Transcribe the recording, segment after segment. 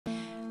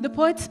The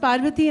poets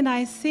Parvathy and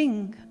I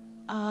sing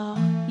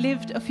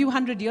lived a few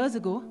hundred years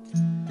ago,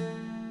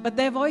 but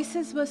their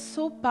voices were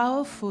so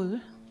powerful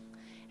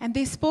and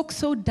they spoke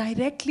so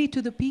directly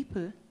to the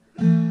people,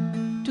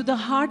 to the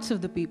hearts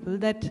of the people,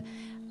 that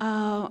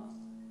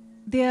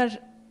they are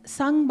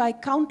sung by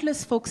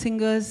countless folk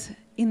singers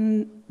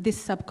in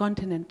this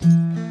subcontinent.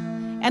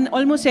 And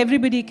almost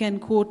everybody can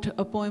quote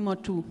a poem or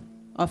two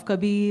of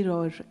Kabir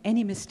or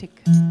any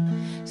mystic.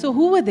 So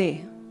who were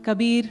they?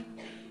 Kabir,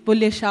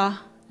 Bulle Shah,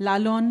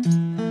 Lalon.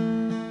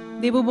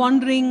 They were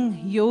wandering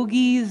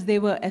yogis, they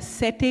were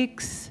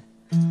ascetics.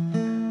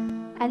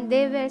 And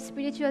they were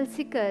spiritual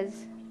seekers,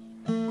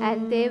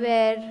 and they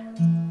were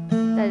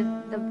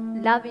the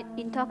love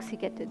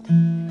intoxicated.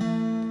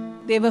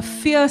 They were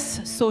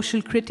fierce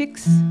social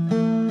critics,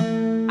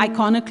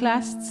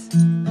 iconoclasts.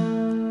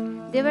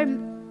 They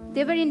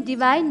were in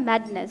divine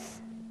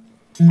madness,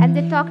 and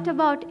they talked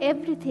about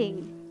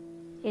everything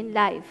in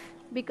life,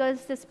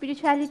 because the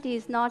spirituality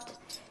is not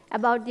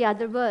about the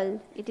other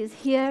world, it is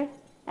here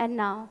and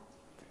now.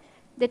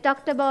 They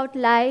talked about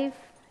life,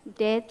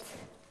 death,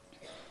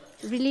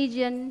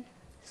 religion,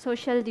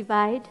 social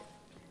divide.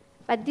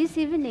 But this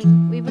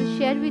evening, we will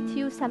share with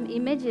you some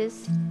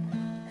images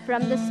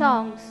from the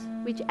songs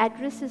which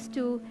addresses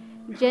to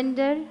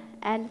gender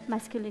and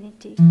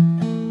masculinity.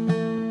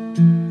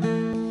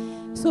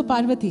 So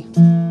Parvathy,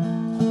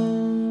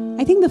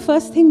 I think the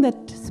first thing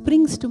that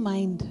springs to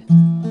mind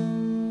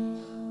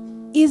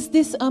is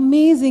this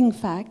amazing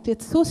fact.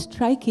 It's so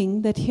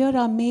striking that here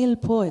are male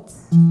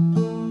poets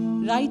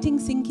writing,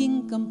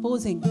 singing,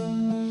 composing,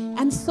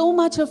 and so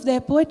much of their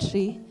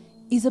poetry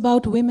is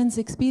about women's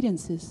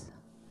experiences.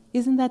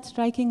 Isn't that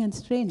striking and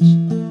strange?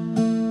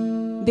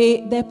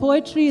 Their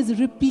poetry is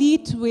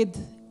replete with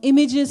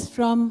images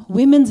from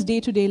women's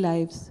day-to-day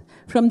lives,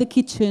 from the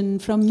kitchen,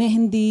 from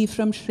mehendi,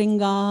 from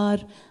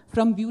shringar,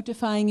 from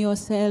beautifying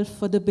yourself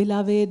for the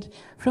beloved,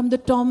 from the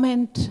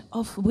torment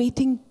of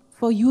waiting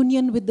for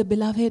union with the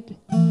beloved.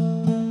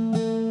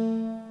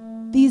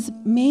 These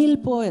male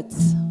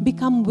poets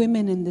become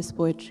women in this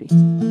poetry.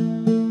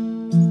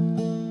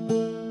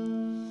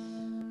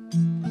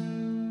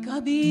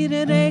 Kabir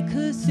रेख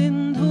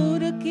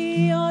सिंदूर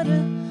की और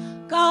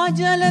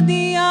काजल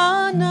दिया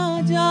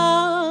न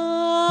जाए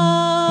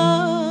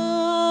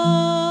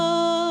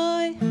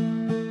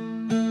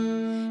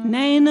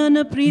नैनन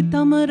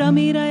प्रीतम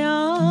rummy रया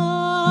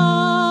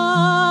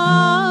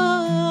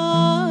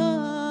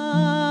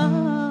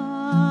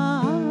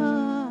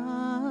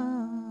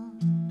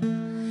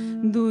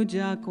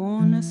दूजा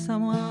कौन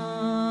समाए.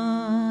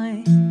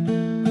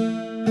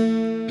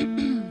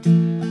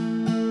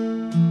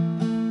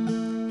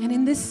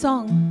 This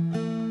song,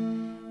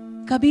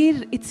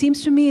 Kabir, it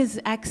seems to me, is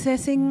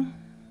accessing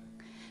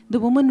the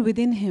woman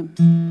within him.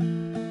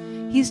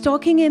 He's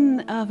talking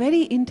in a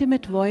very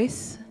intimate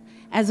voice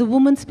as a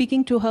woman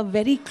speaking to her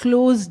very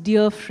close,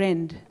 dear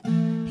friend,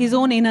 his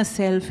own inner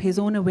self, his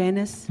own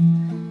awareness.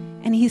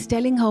 And he's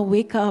telling her,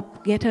 wake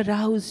up, get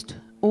aroused,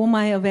 oh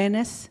my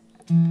awareness,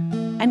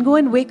 and go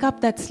and wake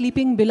up that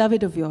sleeping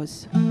beloved of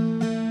yours.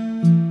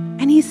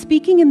 And he's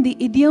speaking in the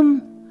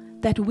idiom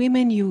that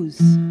women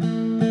use.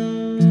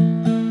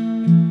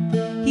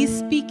 He's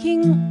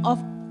speaking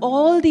of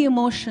all the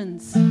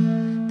emotions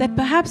that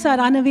perhaps are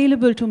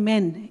unavailable to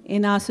men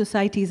in our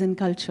societies and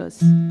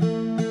cultures.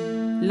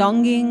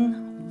 Longing,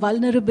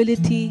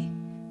 vulnerability,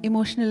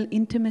 emotional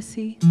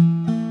intimacy.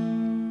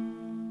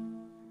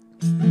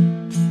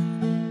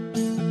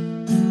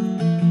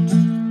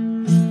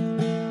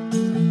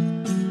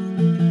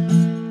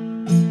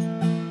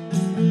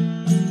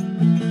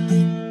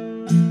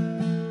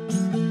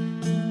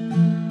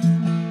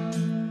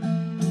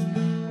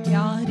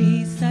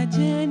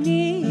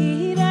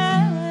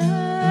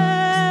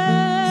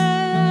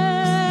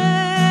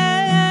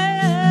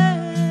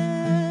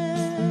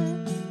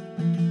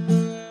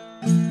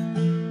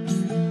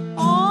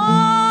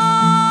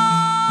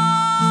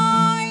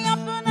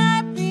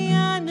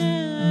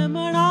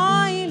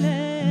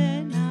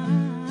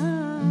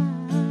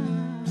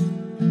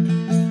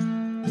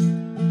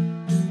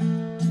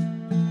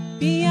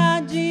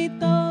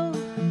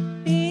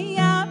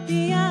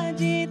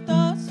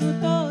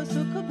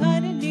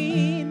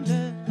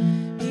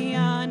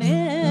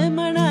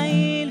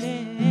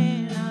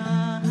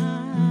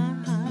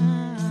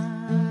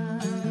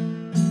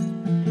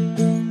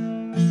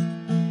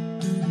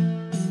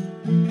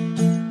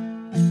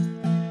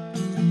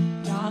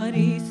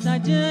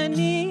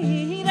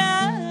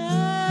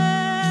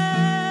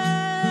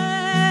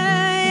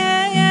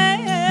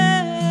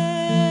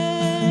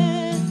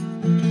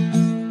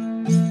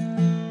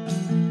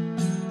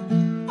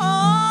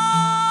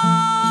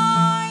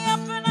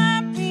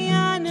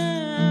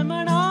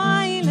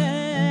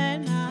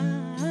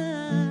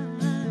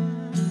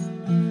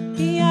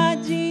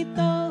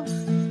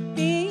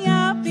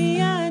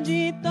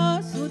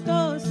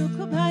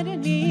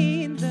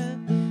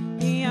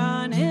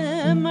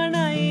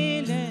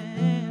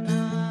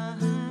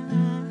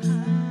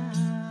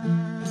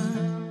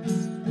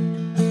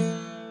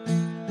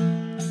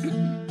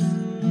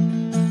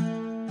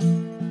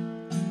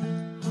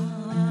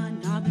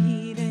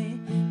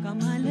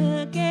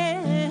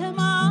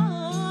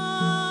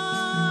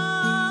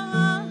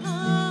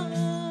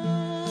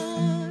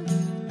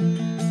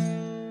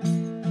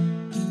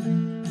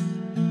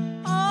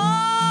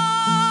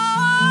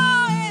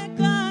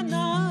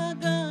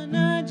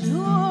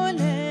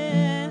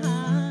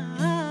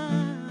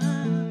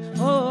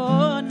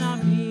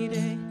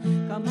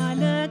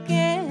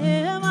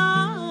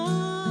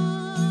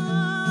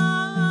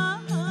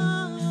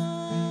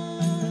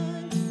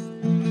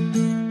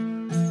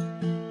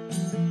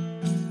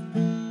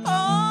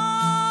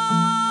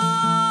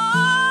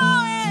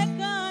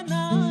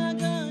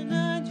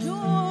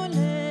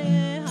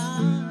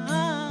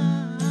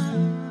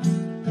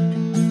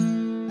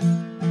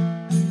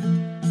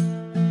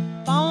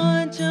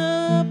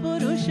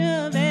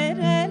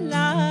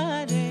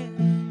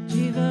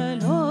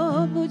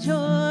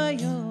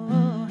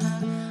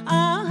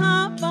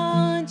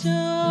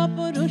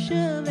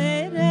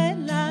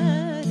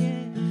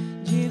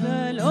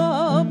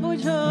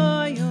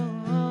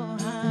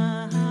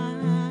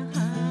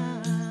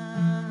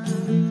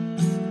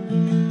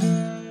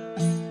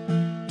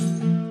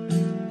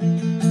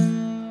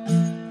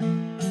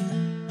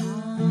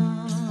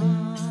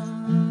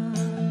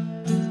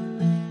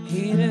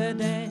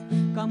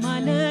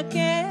 कमल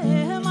के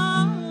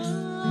माल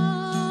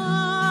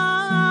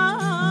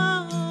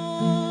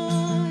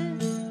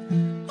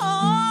ओ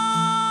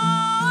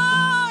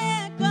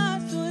एक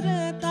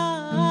सुरता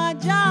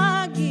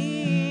जागी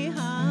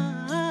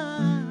हाँ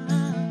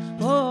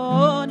ओ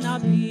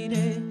नभी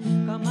रे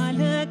कमल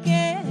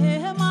के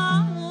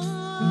माल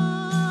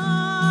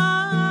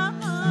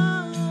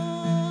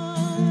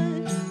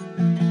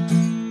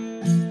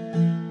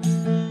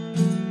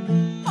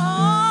ओ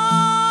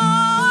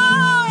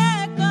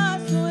एक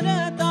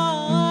सुरता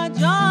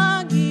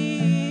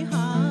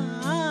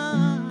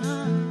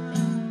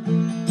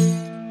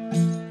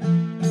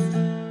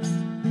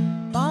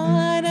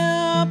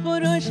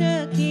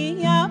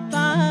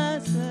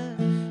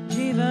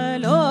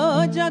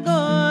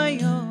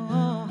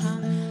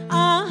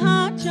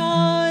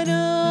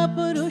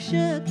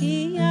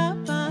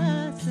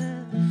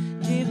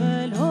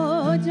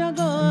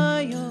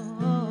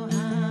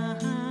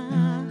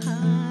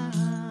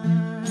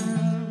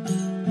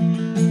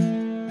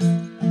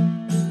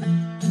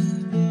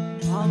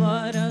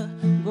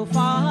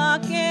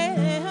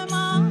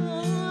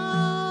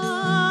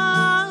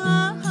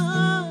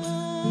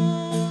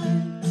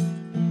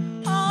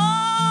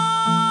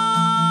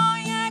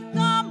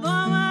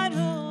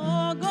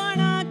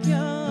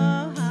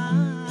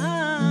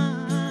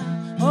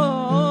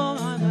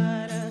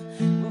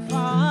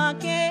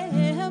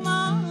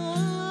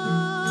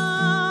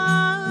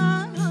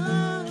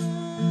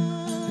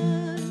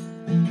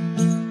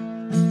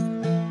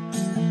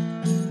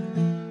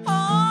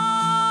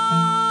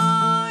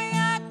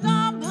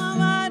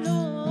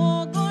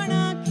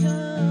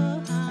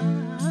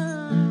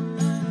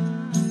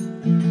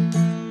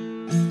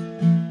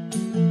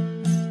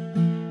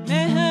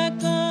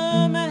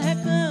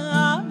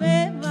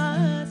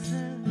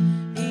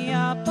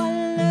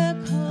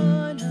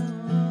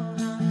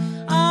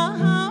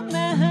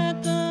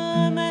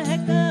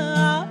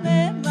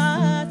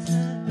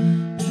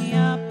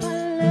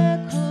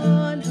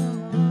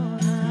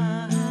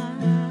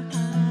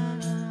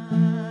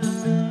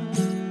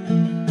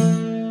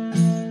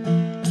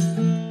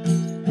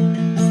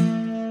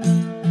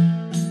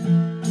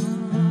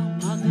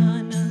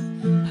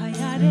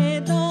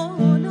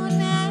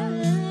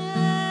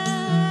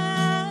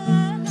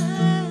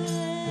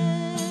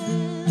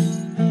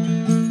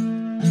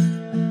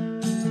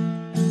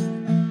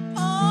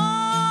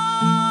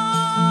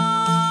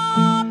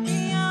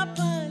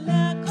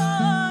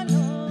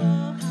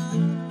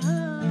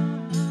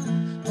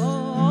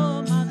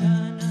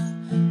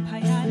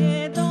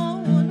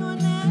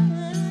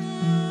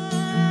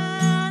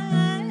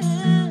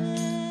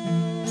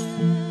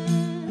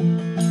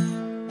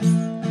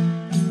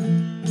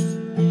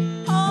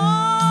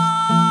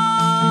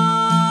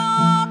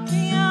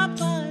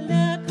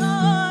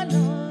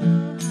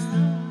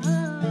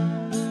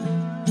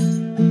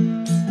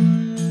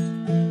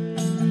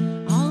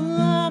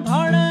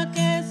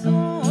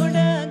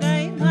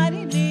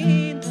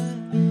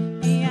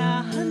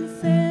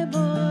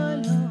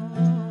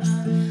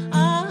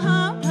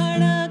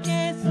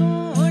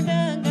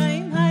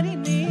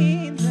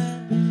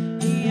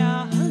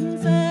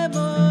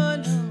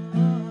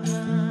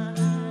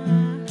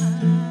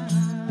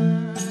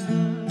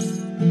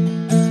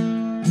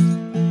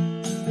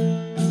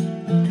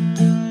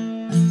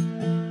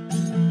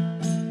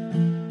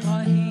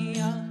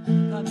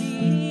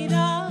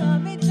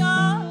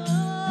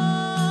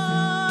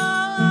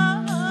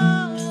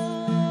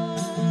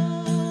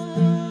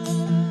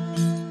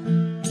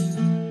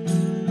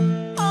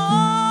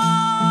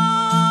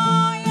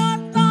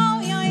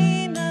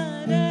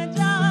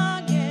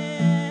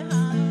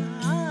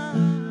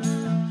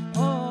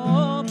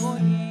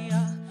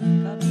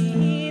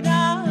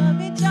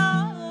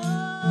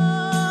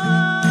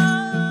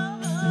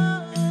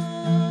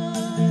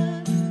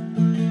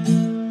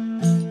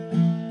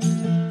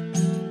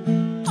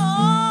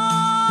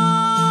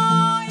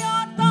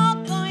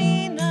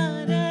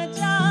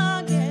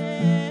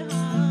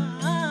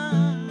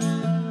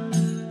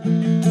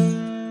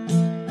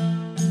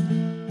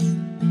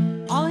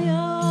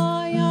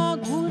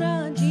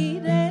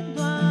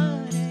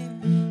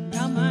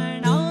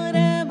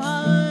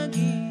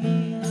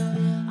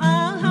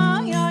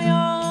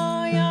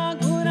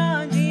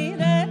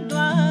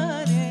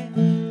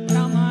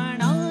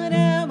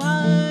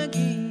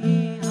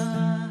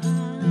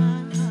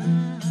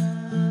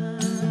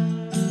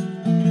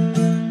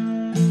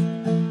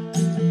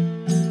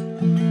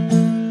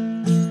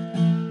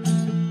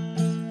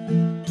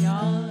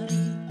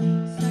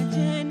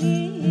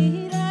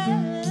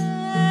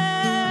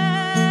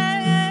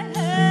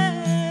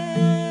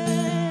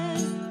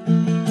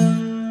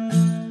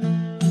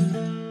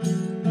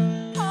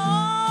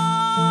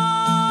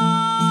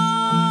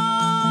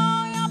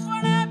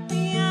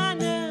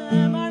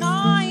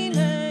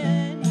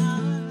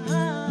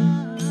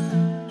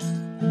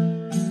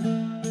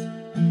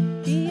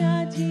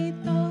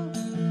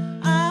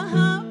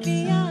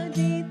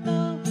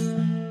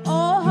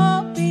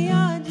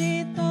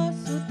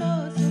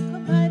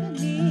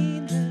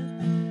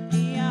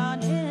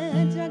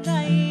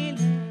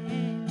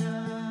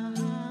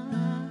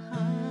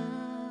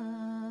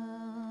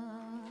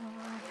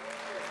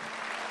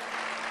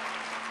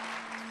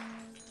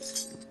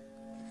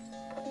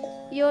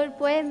Your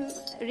poem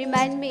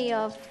remind me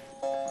of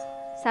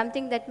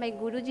something that my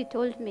Guruji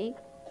told me.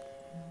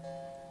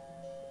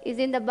 Is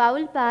in the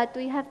Baul path,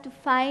 we have to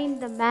find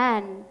the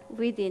man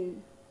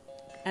within.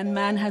 And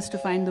man has to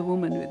find the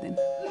woman within.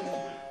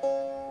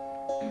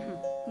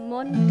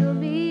 মন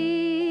তুমি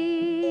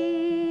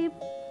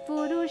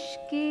পুরুষ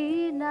কি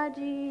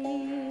নারী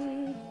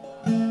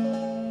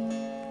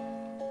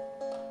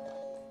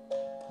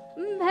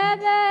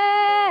ভেবে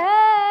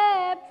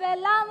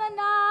পেলাম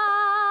না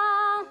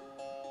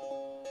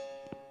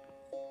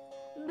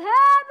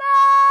ভেবে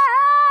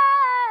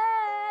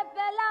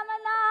পেলাম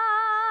না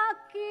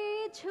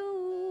কিছু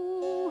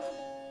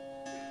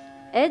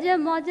এ যে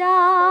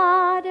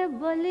মজার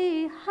বলি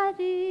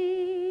হারি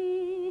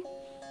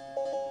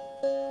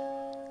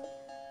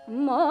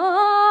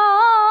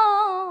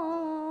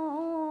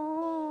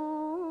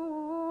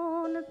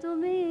মন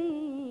তুমি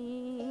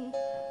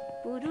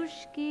পুরুষ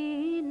কি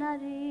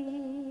নারী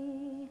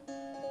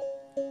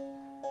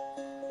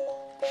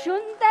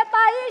শুনতে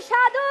পাই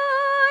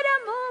সাধুর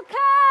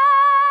মুখে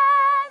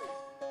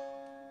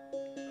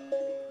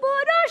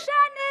পুরুষ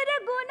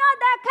নির্গুণ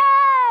দেখে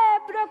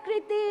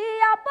প্রকৃতি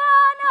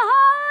আপন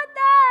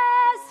হতে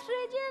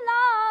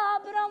সৃজিলা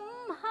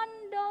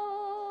ব্রহ্মাণ্ড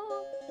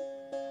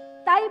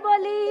তাই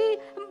বলি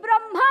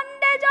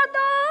ব্রহ্মাণ্ডে যত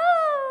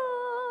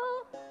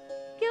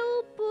কেউ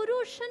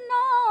পুরুষ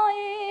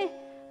নয়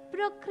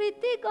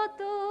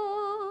প্রকৃতিগত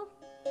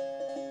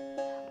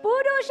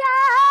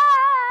পুরুষের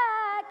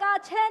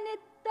কাছে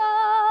নিত্য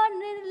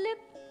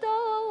নির্লিপ্ত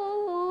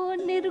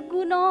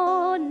নির্গুণ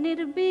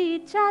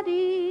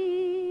নির্বিচারী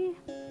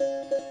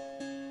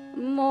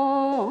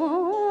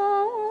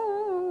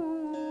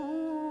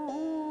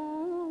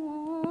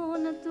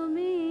মন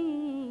তুমি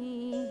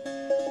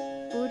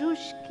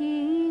পুরুষ কি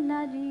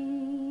নারী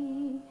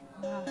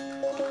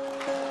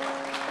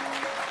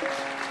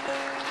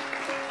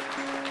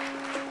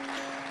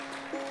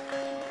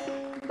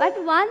But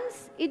once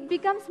it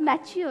becomes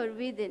mature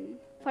within,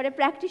 for a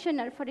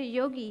practitioner, for a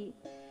yogi,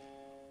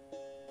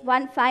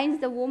 one finds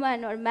the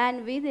woman or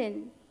man within,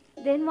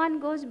 then one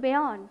goes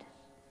beyond.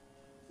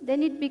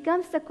 Then it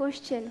becomes the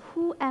question,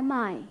 who am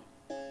I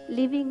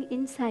living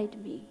inside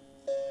me?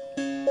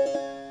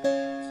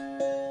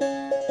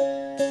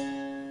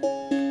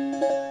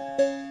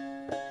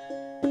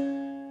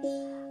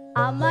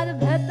 আমার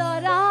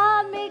ভেতর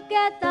আমি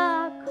কেতা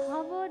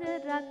খবর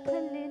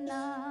রাখলি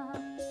না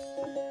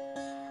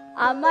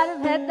আমার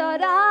ভেতর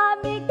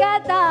আমি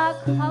কেতা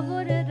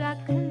খবর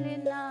রাখলি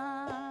না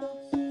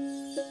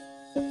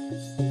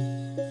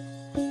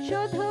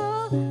শুধু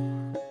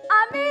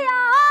আমি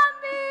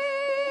আমি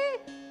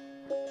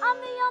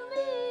আমি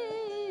আমি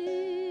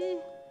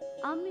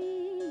আমি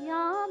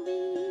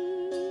আমি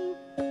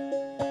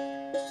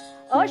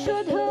ও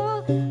শুধু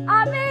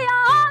আমি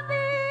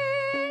আমি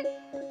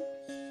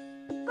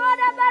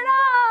করে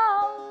বেড়াও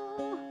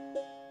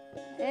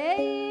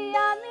এই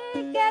আমি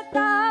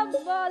কেতা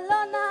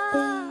বলো না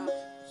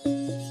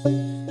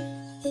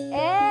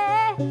এ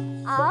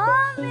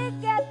আমি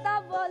কেতা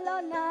বলো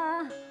না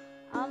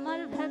আমার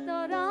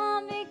ভেতর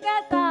আমি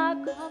কেতা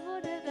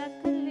খবর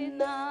রাখলি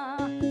না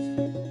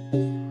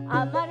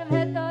আমার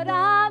ভেতর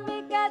আমি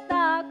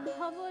কেতা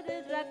খবর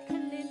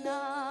রাখলি না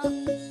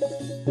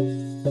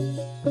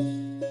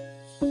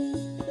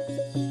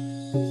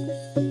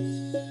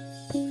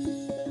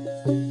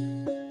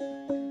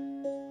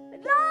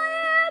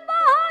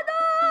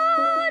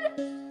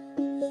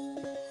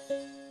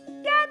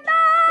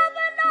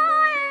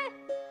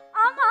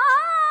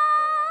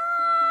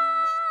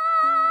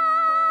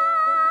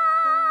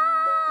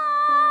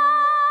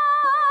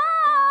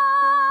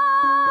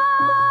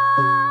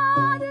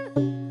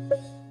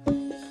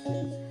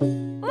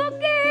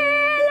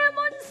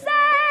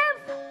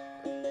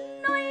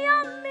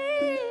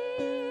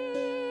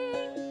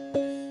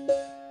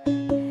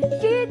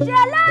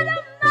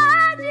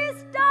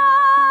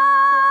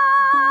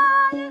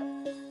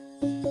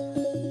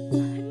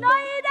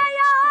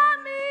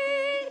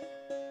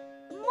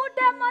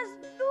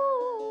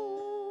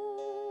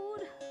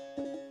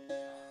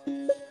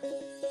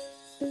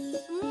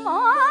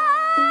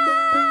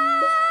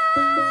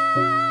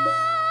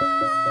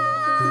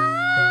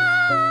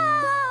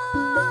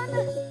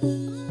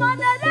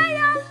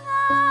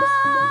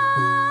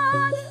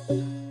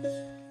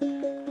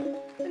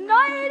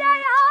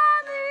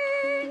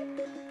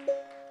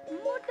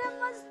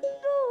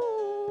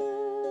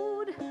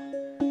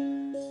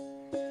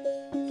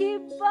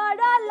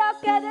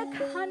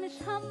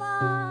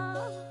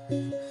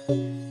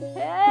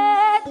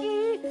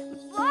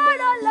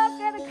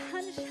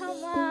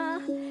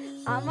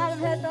আমার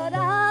ভেতর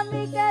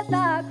আমি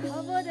কেতা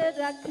খবর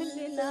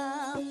রাখলি না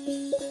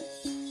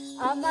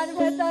আমার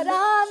ভেতর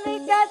আমি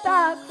কেতা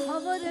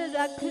খবর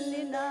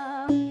রাখলি না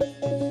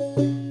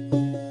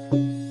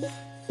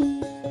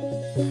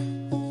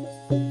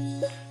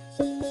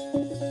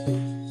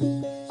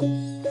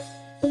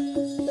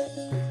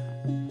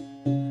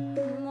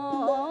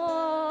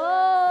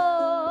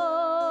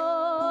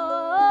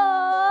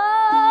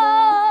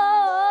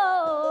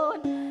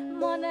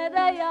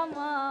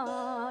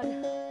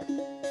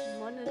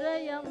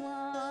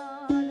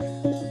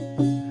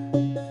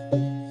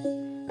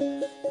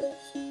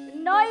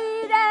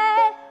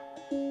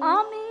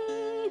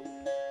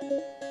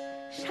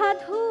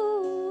সাধু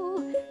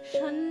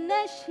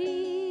সন্ন্যাসী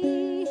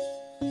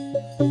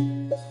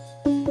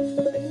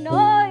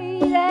নই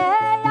রে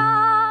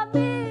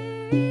আমি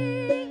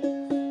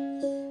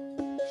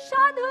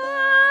সাধু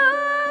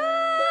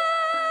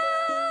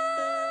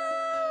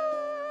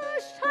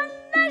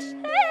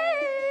সন্ন্যাসী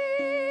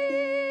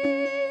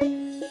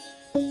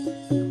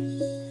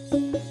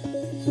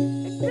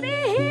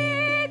গৃহী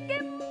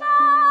কিংবা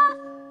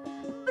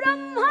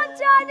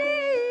ব্রহ্মচারী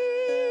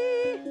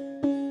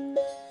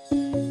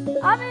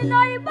আমি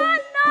নই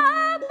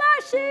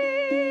বনবাসী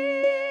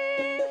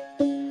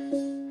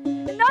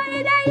নই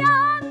রে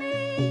আমি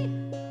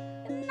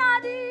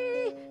নারী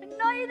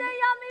নই রে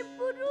আমি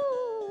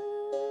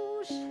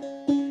পুরুষ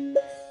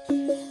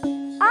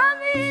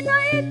আমি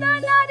নই তো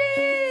নারী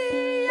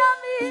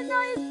আমি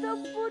নই তো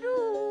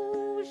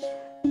পুরুষ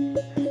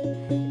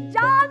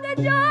জাগ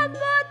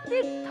জগৎ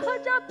তীর্থ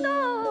যত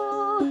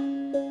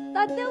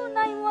তাতেও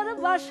নাই মোর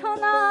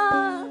বাসনা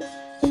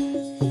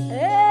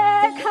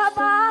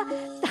খাবা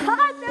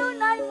তাতেও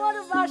নাই মোর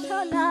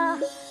বাসনা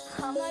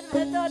আমার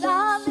ভেতর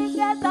আমি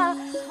কেতা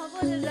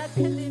খবর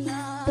রাখলি না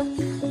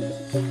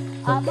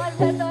আমার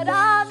ভেতর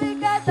আমি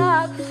কেতা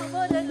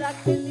খবর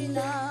রাখলি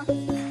না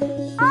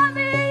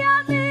আমি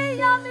আমি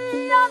আমি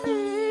আমি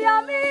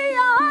আমি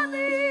আমি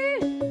আমি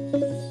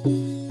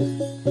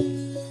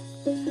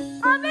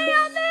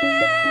আমি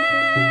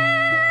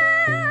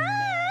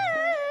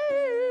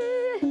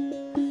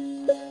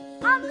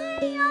আমি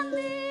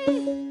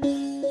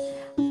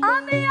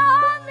আমি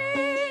আমি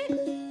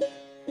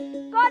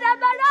করে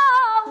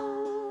বেড়াও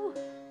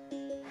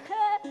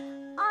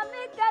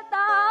আমি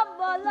কেতা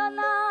বলো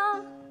না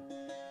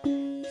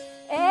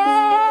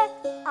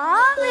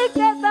আমি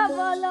কেতা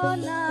বলো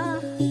না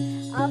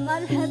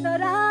আমার ভেতর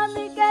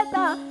আমি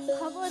কেতা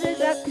খবর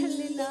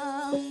রাখলি না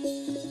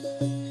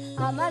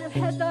আমার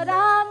ভেতর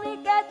আমি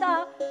কেতা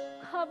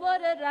খবর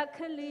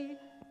রাখলি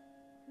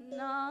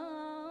না